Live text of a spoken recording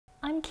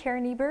I'm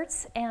Karin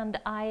Ebertz, and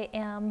I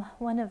am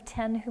one of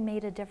 10 who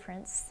made a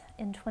difference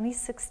in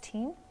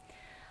 2016.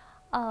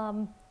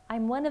 I'm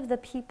one of the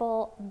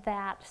people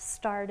that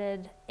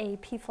started a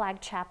PFLAG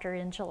chapter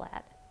in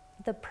Gillette.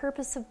 The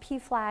purpose of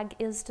PFLAG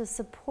is to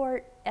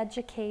support,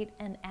 educate,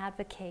 and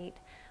advocate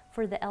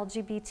for the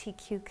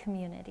LGBTQ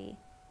community.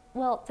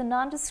 Well, the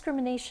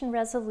non-discrimination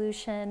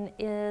resolution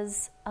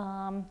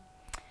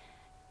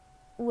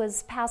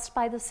was passed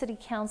by the City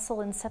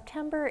Council in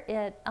September.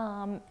 It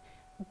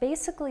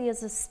basically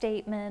is a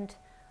statement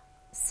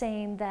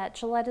saying that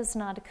Gillette is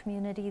not a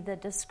community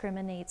that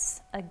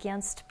discriminates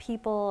against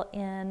people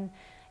in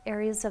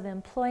areas of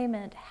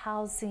employment,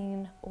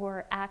 housing,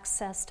 or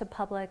access to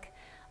public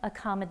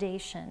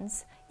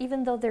accommodations.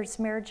 Even though there's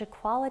marriage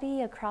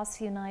equality across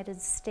the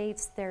United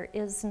States, there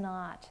is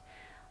not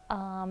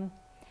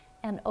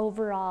an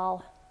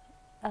overall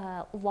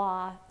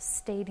law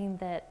stating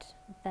that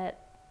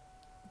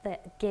the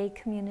gay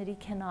community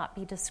cannot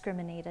be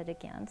discriminated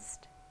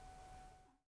against.